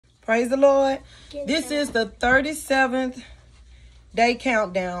Praise the Lord. This is the 37th day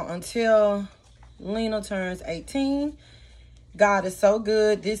countdown until Lena turns 18. God is so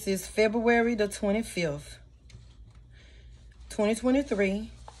good. This is February the 25th,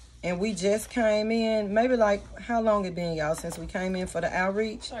 2023. And we just came in, maybe like, how long it been, y'all, since we came in for the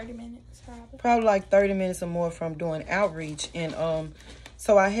outreach? 30 minutes, probably. Probably like 30 minutes or more from doing outreach. And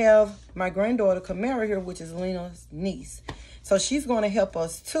so I have my granddaughter, Camara, here, which is Lena's niece. So she's going to help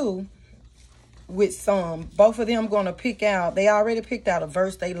us, too, with some. Both of them going to pick out. They already picked out a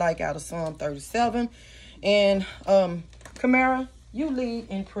verse they like out of Psalm 37. And, Camara, you lead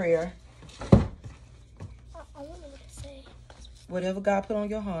in prayer. I don't know what to say. Whatever God put on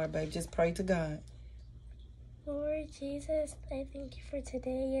your heart, babe, just pray to God. Lord Jesus, I thank you for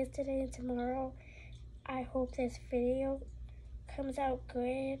today, yesterday, and tomorrow. I hope this video comes out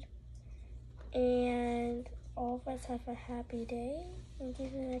good. And all of us have a happy day. In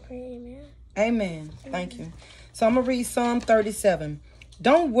Jesus' name I pray, amen. Amen. Thank you. So I'm going to read Psalm 37.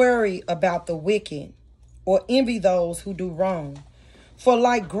 Don't worry about the wicked or envy those who do wrong. For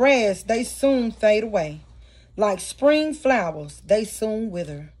like grass, they soon fade away. Like spring flowers, they soon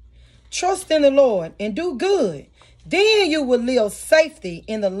wither. Trust in the Lord and do good. Then you will live safely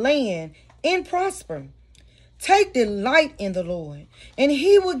in the land and prosper. Take delight in the Lord, and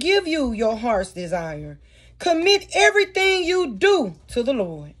he will give you your heart's desire. Commit everything you do to the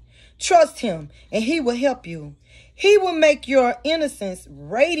Lord. Trust him, and he will help you. He will make your innocence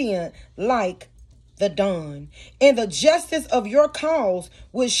radiant like the dawn, and the justice of your cause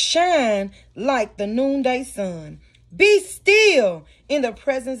will shine like the noonday sun. Be still in the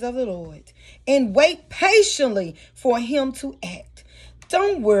presence of the Lord, and wait patiently for him to act.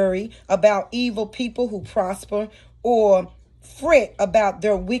 Don't worry about evil people who prosper or fret about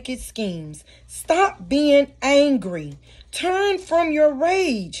their wicked schemes. Stop being angry. Turn from your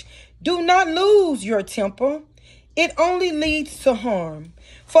rage. Do not lose your temper. It only leads to harm.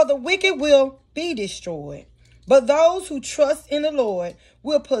 For the wicked will be destroyed, but those who trust in the Lord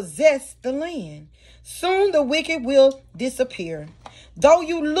will possess the land. Soon the wicked will disappear. Though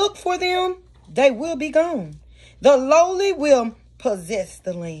you look for them, they will be gone. The lowly will possess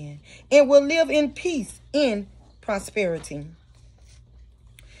the land and will live in peace and prosperity.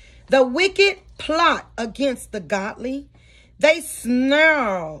 The wicked plot against the godly. They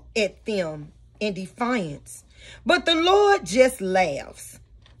snarl at them in defiance. But the Lord just laughs,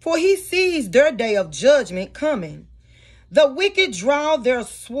 for he sees their day of judgment coming. The wicked draw their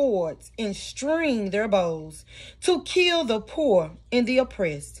swords and string their bows to kill the poor and the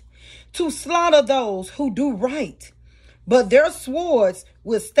oppressed, to slaughter those who do right. But their swords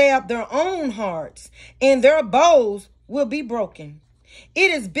will stab their own hearts, and their bows will be broken.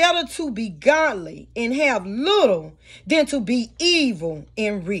 It is better to be godly and have little than to be evil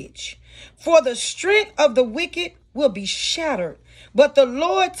and rich. For the strength of the wicked will be shattered, but the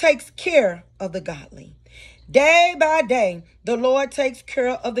Lord takes care of the godly. Day by day, the Lord takes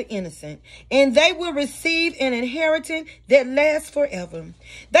care of the innocent, and they will receive an inheritance that lasts forever.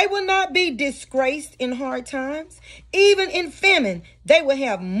 They will not be disgraced in hard times. Even in famine, they will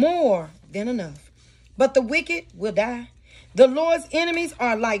have more than enough. But the wicked will die. The Lord's enemies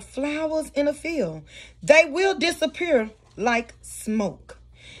are like flowers in a field. They will disappear like smoke.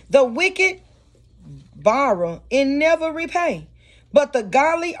 The wicked borrow and never repay, but the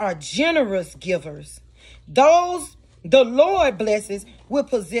godly are generous givers. Those the Lord blesses will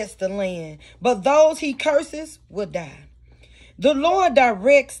possess the land, but those he curses will die. The Lord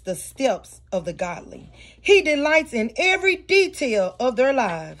directs the steps of the godly. He delights in every detail of their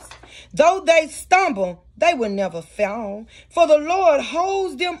lives. Though they stumble, they will never fall, for the Lord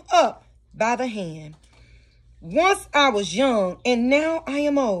holds them up by the hand. Once I was young, and now I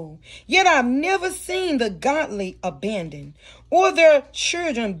am old, yet I've never seen the godly abandoned, or their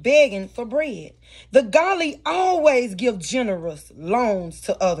children begging for bread. The godly always give generous loans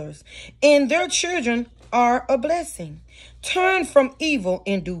to others, and their children are a blessing. Turn from evil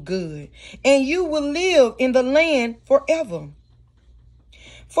and do good, and you will live in the land forever.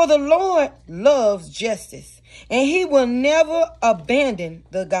 For the Lord loves justice, and he will never abandon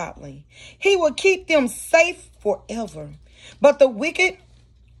the godly. He will keep them safe forever. But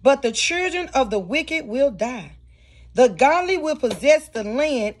the children of the wicked will die. The godly will possess the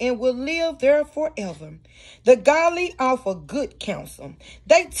land and will live there forever. The godly offer good counsel.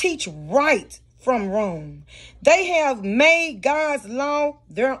 They teach right from wrong. They have made God's law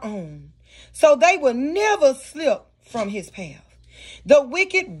their own, so they will never slip from his path. The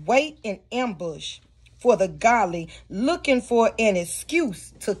wicked wait in ambush for the godly, looking for an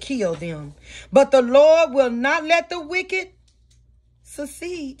excuse to kill them. But the Lord will not let the wicked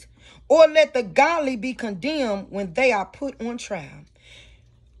succeed, or let the godly be condemned when they are put on trial.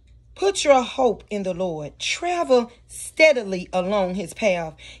 Put your hope in the Lord. Travel steadily along his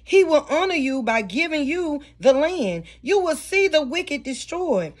path. He will honor you by giving you the land. You will see the wicked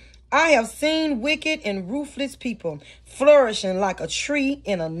destroyed. I have seen wicked and ruthless people flourishing like a tree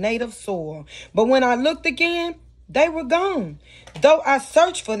in a native soil. But when I looked again, they were gone. Though I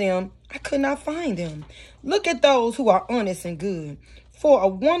searched for them, I could not find them. Look at those who are honest and good, for a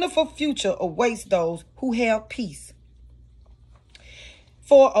wonderful future awaits those who have peace.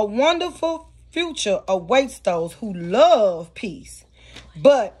 For a wonderful future awaits those who love peace.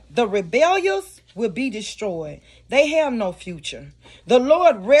 But the rebellious will be destroyed. They have no future. The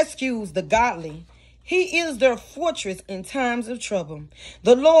Lord rescues the godly. He is their fortress in times of trouble.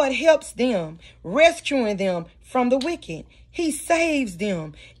 The Lord helps them, rescuing them from the wicked. He saves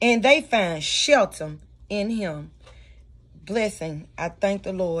them, and they find shelter in him. Blessing. I thank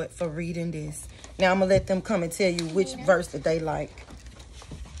the Lord for reading this. Now I'm going to let them come and tell you which verse that they like.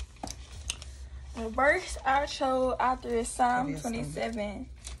 The verse I chose after Psalm 27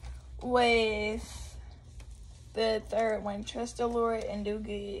 was the third one. Trust the Lord and do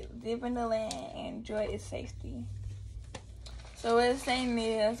good. Live in the land and enjoy its safety. So what it's saying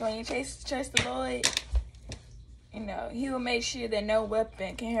is, when you trust the Lord, you know, he will make sure that no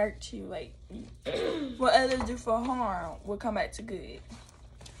weapon can hurt you. Like, what others do for harm will come back to good.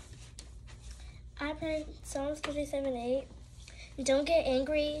 I read Psalms 27:8. Don't get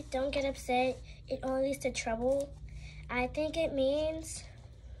angry. Don't get upset. It only leads to trouble. I think it means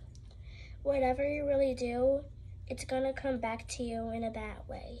whatever you really do, it's going to come back to you in a bad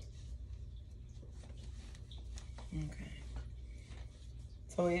way. Okay.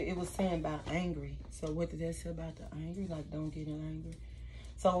 So it was saying about angry. So what did that say about the angry? Like, don't get angry.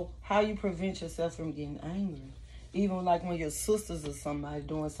 So how you prevent yourself from getting angry? Even like when your sisters or somebody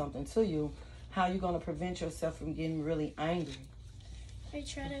doing something to you, how you going to prevent yourself from getting really angry? I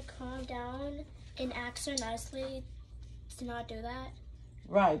try to calm down and act so nicely to not do that.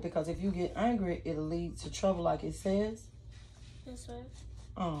 Right, because if you get angry, it'll lead to trouble like it says. Yes, sir.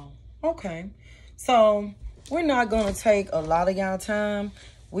 Oh, okay. So we're not going to take a lot of y'all time.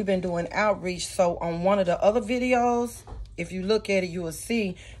 We've been doing outreach. So on one of the other videos, if you look at it, you will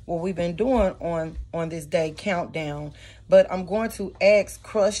see what we've been doing on this day countdown. But I'm going to ask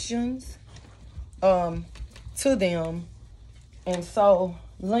questions to them. And so,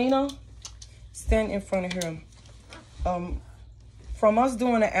 Lena, stand in front of her. From us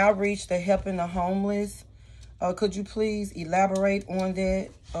doing the outreach to helping the homeless, could you please elaborate on that,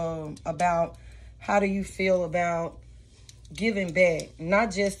 about how do you feel about giving back,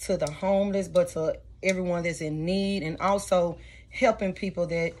 not just to the homeless, but to everyone that's in need, and also helping people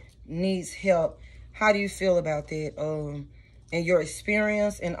that needs help? How do you feel about that, and your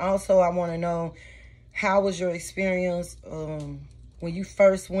experience? And also, I want to know, how was your experience when you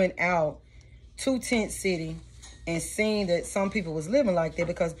first went out to Tent City and seeing that some people was living like that?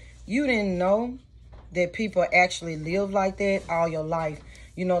 Because you didn't know that people actually live like that all your life.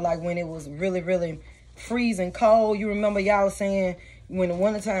 You know, like when it was really, really freezing cold. You remember y'all saying when the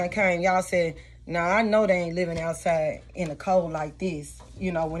wintertime came, y'all said, now, I know they ain't living outside in the cold like this,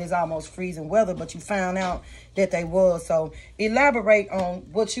 you know, when it's almost freezing weather, but you found out that they was. So elaborate on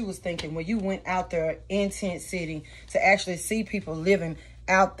what you was thinking when you went out there in Tent City to actually see people living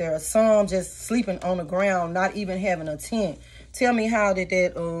out there, some just sleeping on the ground, not even having a tent. Tell me, how did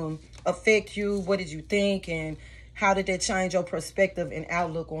that affect you? What did you think? And how did that change your perspective and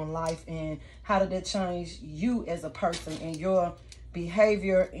outlook on life? And how did that change you as a person and your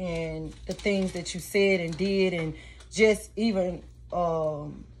behavior and the things that you said and did? And just even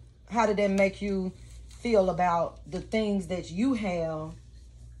how did that make you feel about the things that you have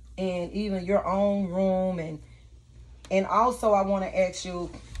and even your own room? And also I want to ask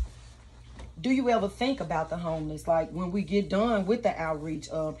you, do you ever think about the homeless? Like when we get done with the outreach,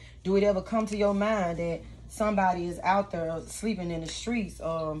 do it ever come to your mind that somebody is out there sleeping in the streets?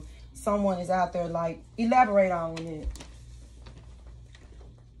 Someone is out there, like, elaborate on it.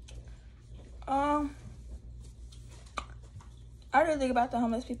 I do think about the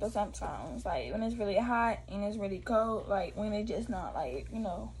homeless people sometimes, like when it's really hot and it's really cold, like when it's just not like, you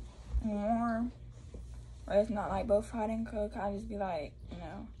know, warm, or it's not like both hot and cold. I just be like, you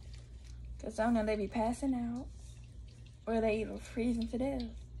know, because some of them, they be passing out or they either freezing to death,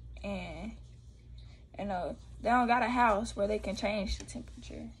 and you know, they don't got a house where they can change the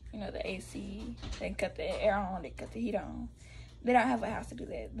temperature, you know, the AC, they can cut the air on, they cut the heat on. They don't have a house to do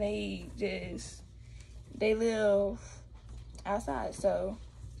that. They live outside. So,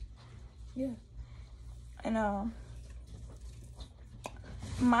 yeah. And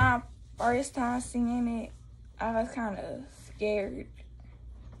My first time seeing it, I was kind of scared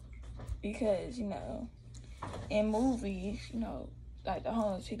because, you know, in movies, you know, like the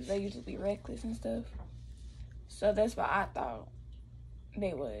homeless people, they usually be reckless and stuff. So that's why I thought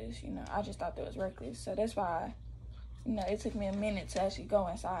they was, you know, I just thought they was reckless. So that's why, you know, it took me a minute to actually go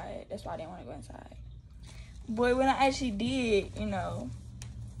inside. That's why I didn't want to go inside. But when I actually did, you know,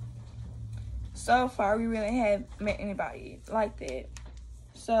 so far we really haven't met anybody like that.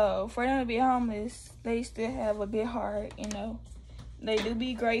 So for them to be homeless, they still have a good heart, you know. They do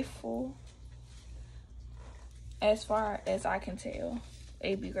be grateful. As far as I can tell,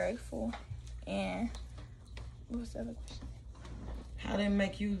 they be grateful. And what was the other question? How did it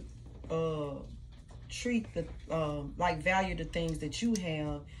make you treat the like value the things that you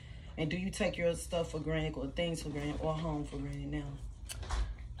have, and do you take your stuff for granted or things for granted or home for granted now?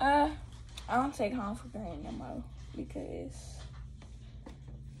 I don't take home for granted no more because,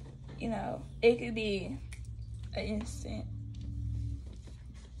 you know, it could be an instant.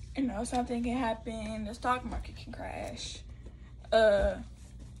 You know, something can happen. The stock market can crash. A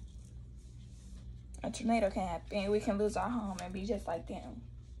tornado can happen. We can lose our home and be just like them.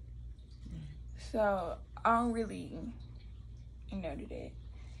 So I don't really, you know, do that.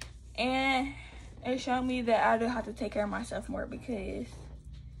 And it showed me that I do have to take care of myself more because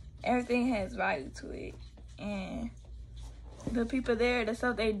everything has value to it. And the people there, the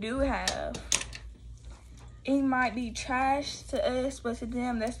stuff they do have, it might be trash to us, but to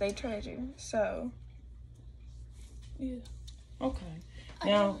them, that's their treasure. So, yeah. Okay.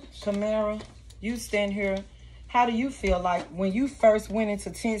 Now, Camara, you stand here. How do you feel like when you first went into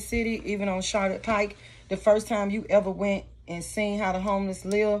Tent City, even on Charlotte Pike, the first time you ever went and seen how the homeless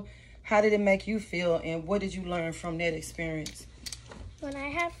live, how did it make you feel, and what did you learn from that experience? When I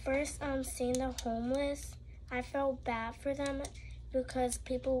had first seen the homeless, I felt bad for them because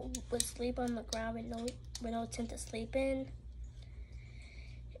people would sleep on the ground with no tent to sleep in.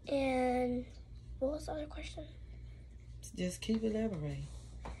 And what was the other question? Just keep elaborating.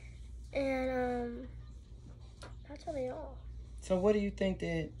 And that's really all. So what do you think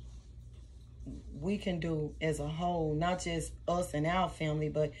that we can do as a whole, not just us and our family,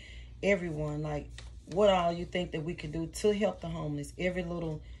 but everyone? Like, what all you think that we could do to help the homeless?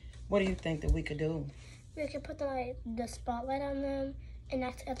 What do you think that we could do? We could put the spotlight on them and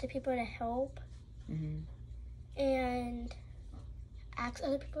ask other people to help. Mm-hmm. And ask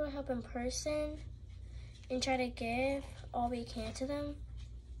other people to help in person and try to give all we can to them.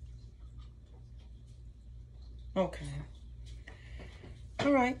 Okay.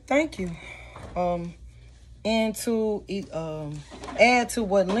 All right. Thank you. And to add to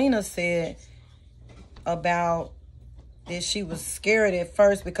what Lena said about that she was scared at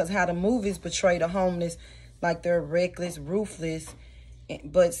first because how the movies portray the homeless like they're reckless, ruthless.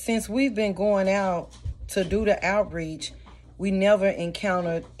 But since we've been going out to do the outreach, we never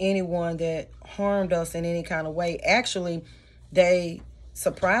encountered anyone that harmed us in any kind of way. Actually, they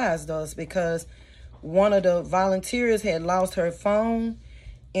surprised us because one of the volunteers had lost her phone,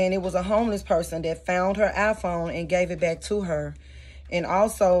 and it was a homeless person that found her iPhone and gave it back to her. And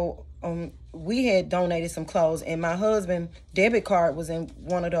also, we had donated some clothes, and my husband's debit card was in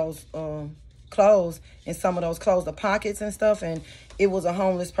one of those clothes, and some of those clothes, the pockets and stuff, and it was a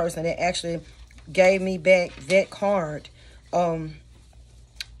homeless person that actually gave me back that card. And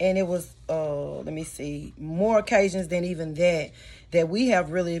it was, let me see, more occasions than even that we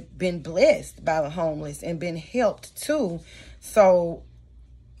have really been blessed by the homeless and been helped too. So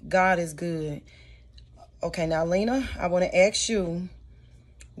God is good. Okay, now, Lena, I want to ask you,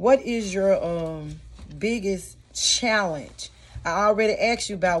 what is your biggest challenge? I already asked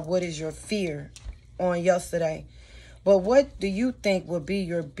you about what is your fear on yesterday. But what do you think would be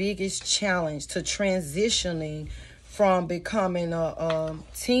your biggest challenge to transitioning from becoming a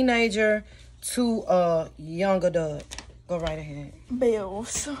teenager to a young adult? Go right ahead.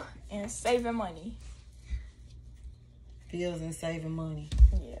 Bills and saving money. Bills and saving money.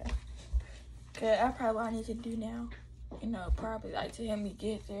 Yeah. Cause that's probably what I need to do now. You know, probably like to help me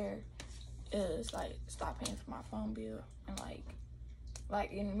get there is like stop paying for my phone bill and like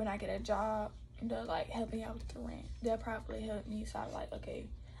when I get a job and they'll like help me out with the rent. They'll probably help me. So I'm like, okay,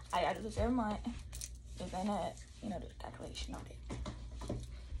 I gotta do this every month. This and that, you know, the calculation on it.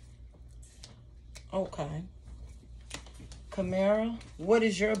 Okay. Camara, what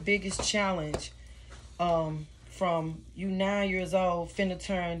is your biggest challenge from you 9 years old, finna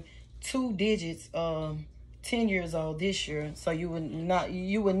turn 2 digits, 10 years old this year, so you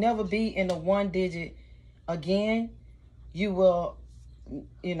would never be in the 1 digit again. You will,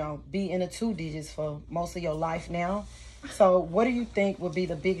 you know, be in the 2 digits for most of your life now. So what do you think would be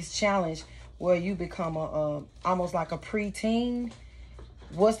the biggest challenge where you become almost like a preteen?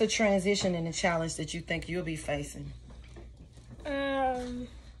 What's the transition and the challenge that you think you'll be facing?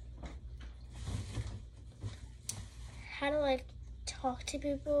 How to like talk to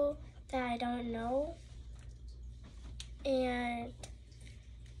people that I don't know, and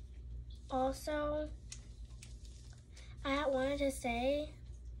also I wanted to say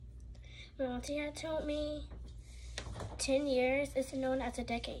my auntie had told me 10 years is known as a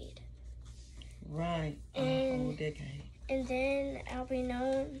decade. Right, a whole decade. And then I'll be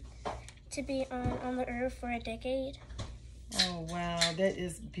known to be on the earth for a decade. Oh, wow. That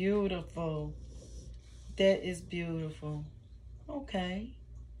is beautiful. That is beautiful. Okay.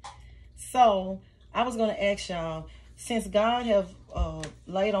 So, I was going to ask y'all, since God have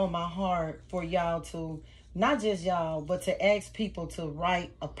laid on my heart for y'all to, not just y'all, but to ask people to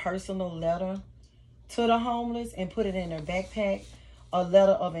write a personal letter to the homeless and put it in their backpack, a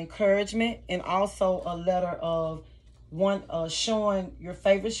letter of encouragement, and also a letter of showing your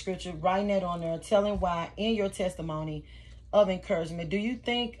favorite scripture, writing that on there, telling why in your testimony of encouragement. Do you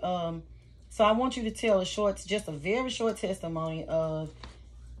think, so I want you to tell just a very short testimony of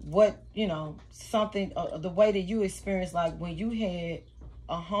what, something, the way that you experienced, like when you had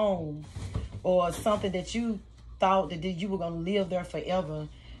a home or something that you thought that you were going to live there forever,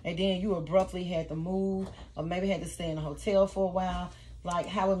 and then you abruptly had to move or maybe had to stay in a hotel for a while, like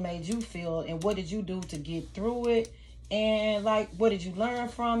how it made you feel and what did you do to get through it, and like what did you learn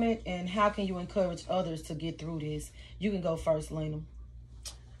from it, and how can you encourage others to get through this? You can go first, Lena.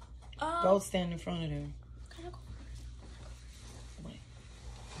 Go stand in front of them.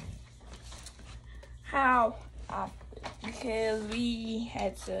 How I because we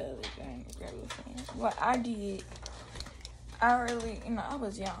had to live in a regular family. What I did, I really, I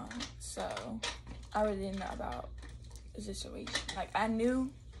was young, so I really didn't know about the situation. Like, I knew,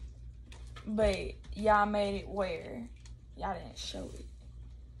 but y'all made it where y'all didn't show it.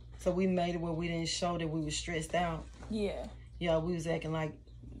 So we made it where we didn't show that we were stressed out. Yeah. Yeah, we was acting like,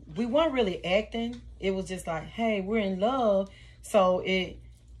 we weren't really acting. It was just like, hey, we're in love. So it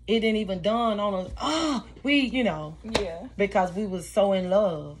didn't even dawn on us, Yeah. because we was so in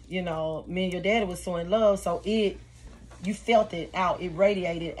love, me and your daddy was so in love. So you felt it out, it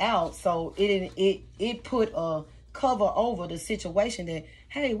radiated out. So it put a cover over the situation that,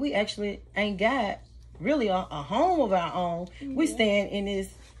 hey, we actually ain't got really a home of our own. Yeah. We stand in this.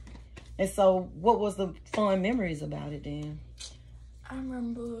 And so what was the fun memories about it then? I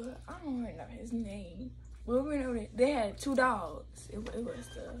remember, I don't even know his name. Well, we know that they had 2 dogs. It was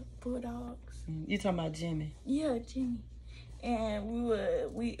the bulldogs. You talking about Jimmy? Yeah, Jimmy. And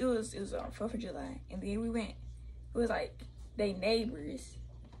it was on 4th of July. And then we went, it was like they neighbors.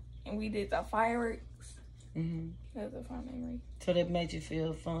 And we did the fireworks. Mm-hmm. That was a fun memory. So that made you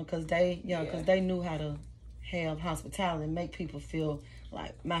feel fun because they knew how to have hospitality and make people feel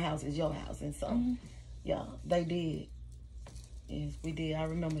like my house is your house. And so, yeah, they did. Yes, we did. I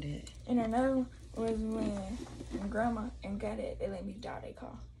remember that. And another was when Grandma and Daddy, they let me drive their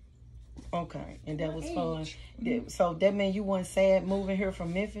car. Okay, and that was fun. So that meant you weren't sad moving here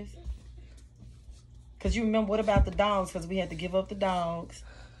from Memphis? Because you remember, what about the dogs? Because we had to give up the dogs.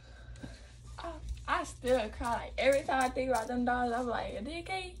 I still cry. Like, every time I think about them dogs, I'm like, are they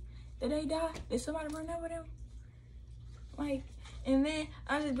okay? Did they die? Did somebody run over them? Like, and then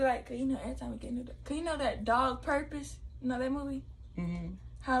I just be like, cause every time we get new, cause that Dog Purpose, that movie? Mm-hmm.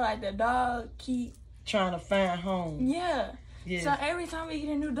 How like the dog keep trying to find home. Yeah. So every time we get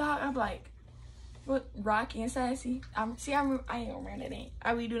a new dog, I'm like, what, Rocky and Sassy? I ain't gonna remember that name.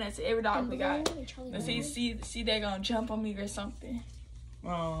 I be doing that to every dog we got. And see they gonna jump on me or something.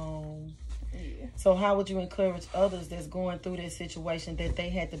 Oh. Yeah. So how would you encourage others that's going through this situation that they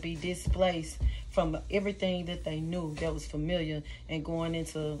had to be displaced from everything that they knew that was familiar and going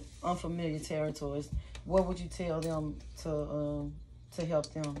into unfamiliar territories? What would you tell them to help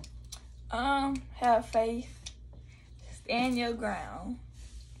them? Have faith, stand your ground.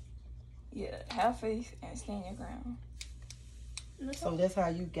 Yeah, have faith and stand your ground. So that's how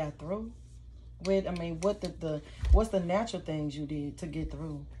you got through. What's the natural things you did to get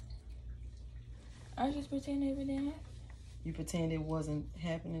through? I just pretend it didn't happen. You pretend it wasn't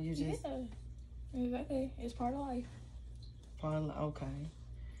happening. You just exactly. It's part of life.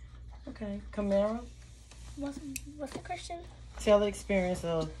 Okay. Camara, What's the question? Tell the experience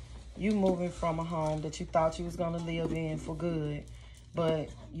of you moving from a home that you thought you was gonna live in for good, but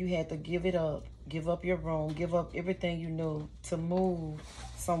you had to give it up, give up your room, give up everything you knew to move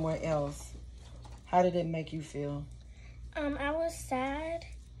somewhere else. How did it make you feel? I was sad,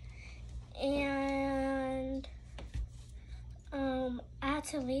 and I had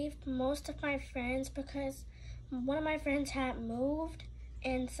to leave most of my friends because one of my friends had moved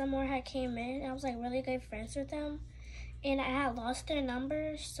and some more had came in. I was like really good friends with them, and I had lost their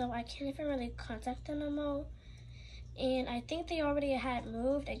numbers, so I can't even really contact them no more. And I think they already had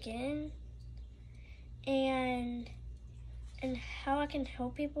moved again. And how I can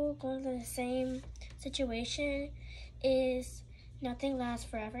help people going through the same situation is nothing lasts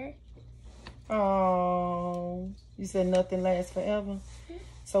forever. Oh, you said nothing lasts forever? Mm-hmm.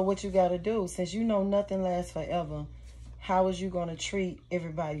 So what you got to do, since you know nothing lasts forever, how is you going to treat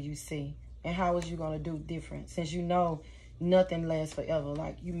everybody you see? And how is you going to do different? Since you know nothing lasts forever,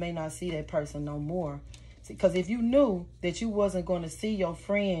 like you may not see that person no more. Because if you knew that you wasn't going to see your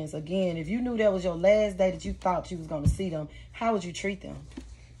friends again, if you knew that was your last day that you thought you was going to see them, how would you treat them?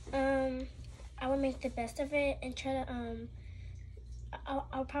 I would make the best of it and try to,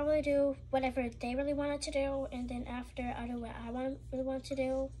 I'll probably do whatever they really wanted to do, and then after I'll do what I really want to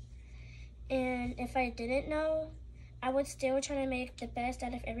do. And if I didn't know, I would still try to make the best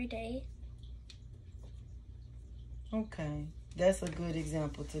out of every day. Okay, that's a good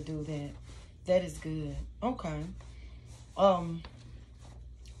example to do that. That is good. Okay.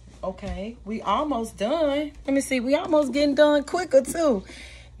 Okay, we almost done. Let me see, we almost getting done quicker too.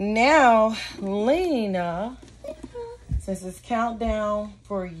 Now, Lena, since it's countdown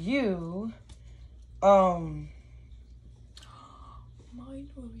for you, Mind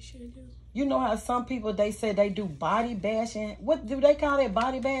what we should do. You know how some people, they say they do body bashing? What do they call it,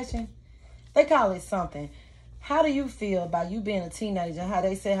 body bashing? They call it something. How do you feel about you being a teenager? How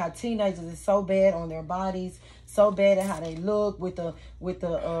they say how teenagers is so bad on their bodies, so bad at how they look with the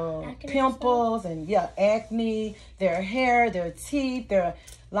pimples and acne, their hair, their teeth, their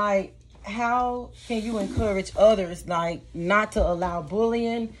like. How can you encourage others like not to allow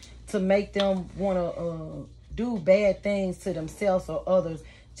bullying to make them want to do bad things to themselves or others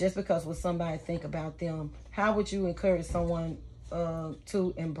just because what somebody think about them? How would you encourage someone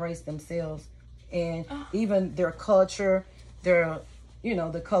to embrace themselves and even their culture, their,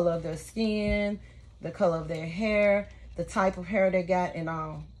 the color of their skin, the color of their hair, the type of hair they got, and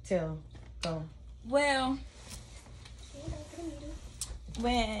all? Go. Well,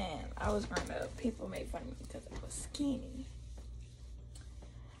 when I was growing up, people made fun of me because I was skinny.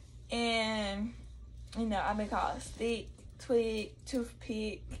 And, I've been called stick, twig,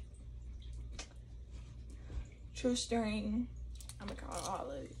 toothpick, true string. I've been called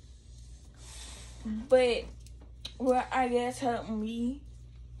all of it. But what I guess helped me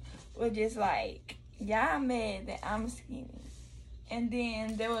was just like, y'all mad that I'm skinny. And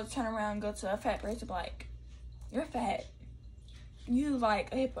then they would turn around and go to a fat person like, you're fat. You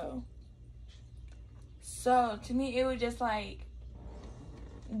like a hippo. So to me, it was just like,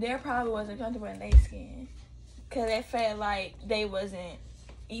 they probably wasn't comfortable in their skin. Because they felt like they wasn't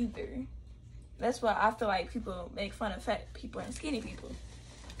either. That's why I feel like people make fun of fat people and skinny people.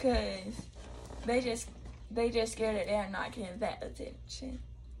 Because they just scared that they're not getting that attention.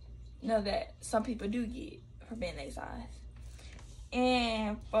 That some people do get for being their size.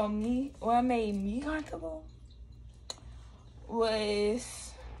 And for me, what made me comfortable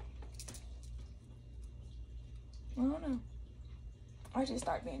was, I don't know. I just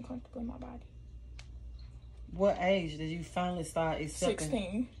started being comfortable in my body. What age did you finally start accepting?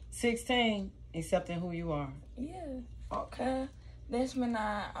 16. 16, accepting who you are? Yeah. Okay. That's when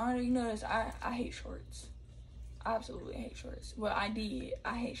I already noticed I hate shorts. I absolutely hate shorts. Well, I did.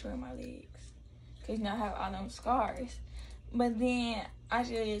 I hate showing my legs. Because now I have all them scars. But then I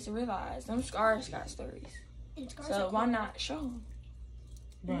just realized them scars got stories. So why not show them?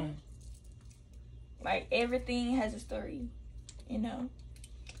 Right. Like, everything has a story,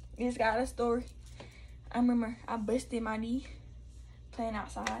 It's got a story. I remember I busted my knee playing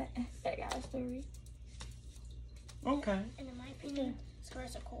outside. That got a story. Okay. And in my opinion,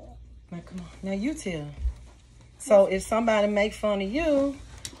 scars are cool. Now, come on. Now, you tell. So, if somebody make fun of you,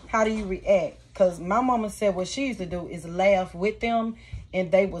 how do you react? Because my mama said what she used to do is laugh with them,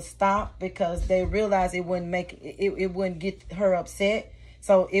 and they would stop because they realized it wouldn't get her upset.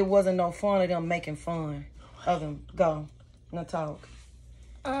 So it wasn't no fun of them making fun of them. Go. Now talk.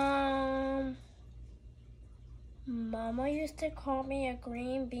 Mama used to call me a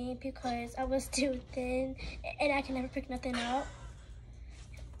green bean because I was too thin and I could never pick nothing up.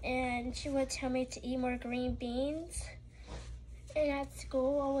 And she would tell me to eat more green beans. And at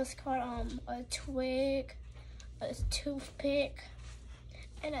school, I was called a twig, a toothpick,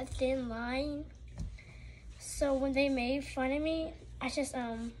 and a thin line. So when they made fun of me, I just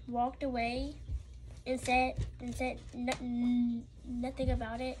walked away and said nothing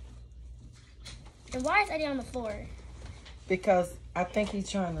about it. And why is Eddie on the floor? because I think he's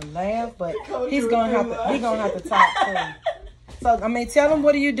trying to laugh, but he's gonna have to talk too. So I mean, tell him,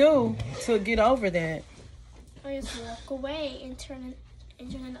 what do you do to get over that? I just walk away and turn in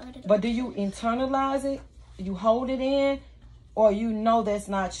the other direction. But do you internalize it? You hold it in, or you know that's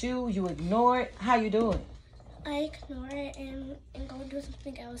not you? You ignore it? How you do it? I ignore it and go do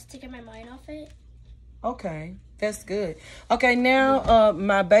something else to get my mind off it. Okay, that's good. Okay, now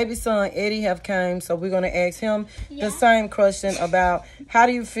my baby son Eddie have came, so we're gonna ask him the same question about how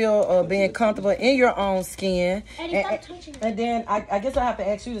do you feel being comfortable in your own skin. Eddie, stop touching me. And then I guess I have to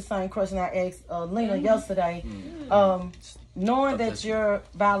ask you the same question I asked Lena yesterday. Knowing that your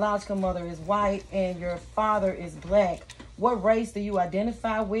biological mother is white and your father is black, what race do you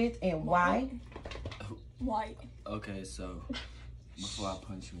identify with and why? White. Okay, so before I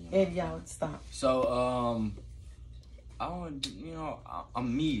punch you in your Eddie, y'all stop. So, I don't,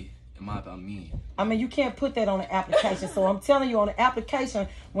 I'm me. I'm me. I mean, you can't put that on the application. So I'm telling you, on the application,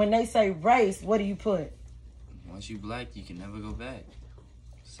 when they say race, what do you put? Once you black, you can never go back.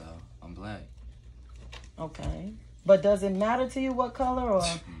 So I'm black. Okay. But does it matter to you what color or?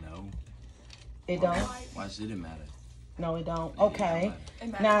 No. It don't? Why should it matter? No, it don't. Okay.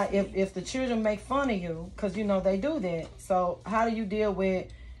 Now, if the children make fun of you, because, they do that. So how do you deal with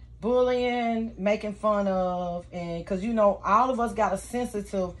bullying, making fun of, and because, all of us got a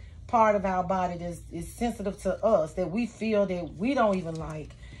sensitive part of our body that is sensitive to us, that we feel that we don't even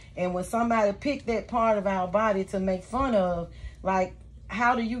like. And when somebody pick that part of our body to make fun of, like,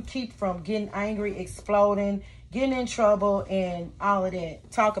 how do you keep from getting angry, exploding, getting in trouble, and all of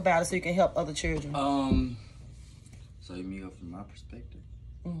that? Talk about it so you can help other children. So you mean from my perspective?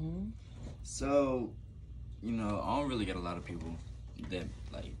 Mm-hmm. So, I don't really get a lot of people that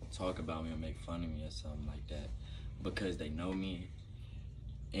like talk about me or make fun of me or something like that because they know me.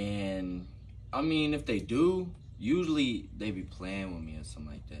 And I mean, if they do, usually they be playing with me or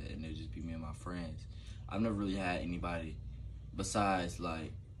something like that, and it just be me and my friends. I've never really had anybody besides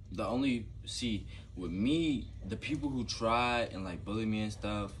like with me, the people who try and like bully me and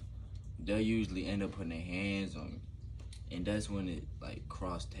stuff, they'll usually end up putting their hands on me. And that's when it like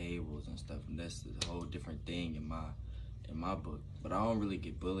cross tables and stuff, and that's a whole different thing in my book. But I don't really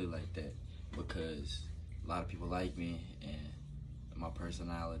get bullied like that because a lot of people like me and my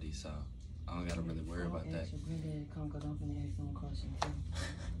personality, so I don't gotta really worry about that.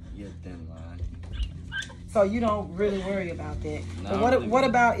 Yeah, thin line. So you don't really worry about that. No, But what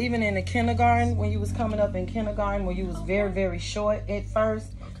about even in the kindergarten, when you was coming up in kindergarten, when you was very, very short at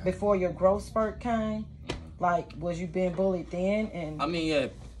first, before your growth spurt came? Like, was you being bullied then? And I mean, yeah,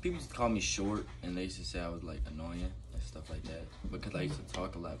 people used to call me short, and they used to say I was like annoying and stuff like that because I used to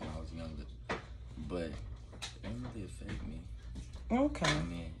talk a lot when I was younger. But it didn't really affect me. Okay. I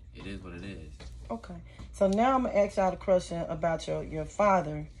mean, it is what it is. Okay. So now I'm gonna ask y'all the question about your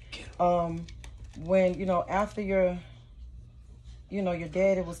father. When after your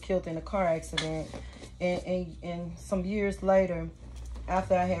daddy was killed in a car accident, and some years later,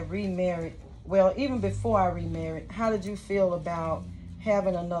 after I had remarried. Well, even before I remarried, how did you feel about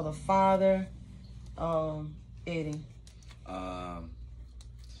having another father, Eddie? I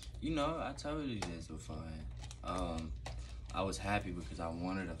told you this before. I was happy because I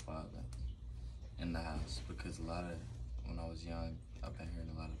wanted a father in the house because when I was young, I've been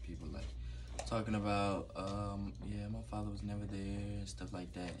hearing a lot of people like talking about, my father was never there and stuff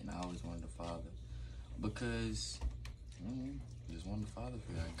like that, and I always wanted a father because I just wanted a father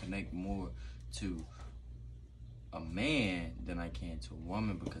figure. I connect more to a man than I can to a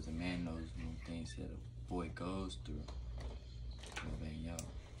woman because a man knows things that a boy goes through when they're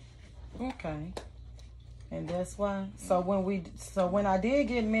young. Okay. And that's why. So when I did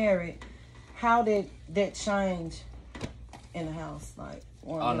get married, how did that change in the house? Like,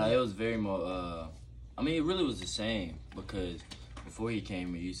 no, it was very more. It really was the same because before he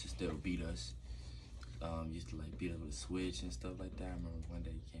came, he used to still beat us. Used to like beat us with a switch and stuff like that. I remember one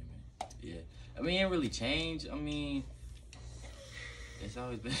day he came in. Yeah, it didn't really change. It's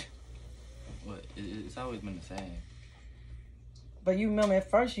always been it's always been the same. But you remember at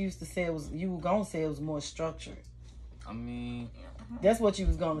first you used to say you were gonna say it was more structured. That's what you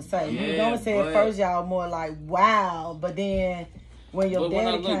was gonna say. You were gonna say at first y'all more like wow, but then when your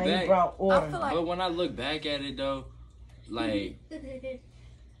daddy came, he brought order. But when I look back at it though, like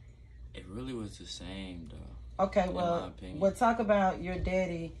it really was the same though. Okay, well talk about your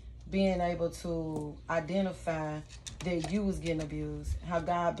daddy being able to identify that you was getting abused, how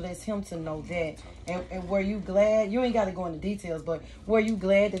God blessed him to know that. And were you glad, you ain't got to go into details, but were you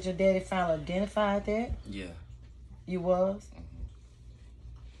glad that your daddy finally identified that? Yeah. You was?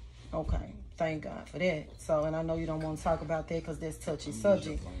 Mm-hmm. Okay. thank God for that. So, and I know you don't want to talk about that because that's touchy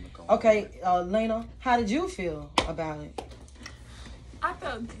subject. Okay, Lena, how did you feel about it? I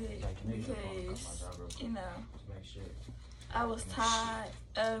felt good because, you know, I was tired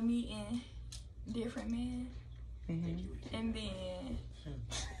of meeting different men. And then,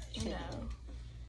 you know,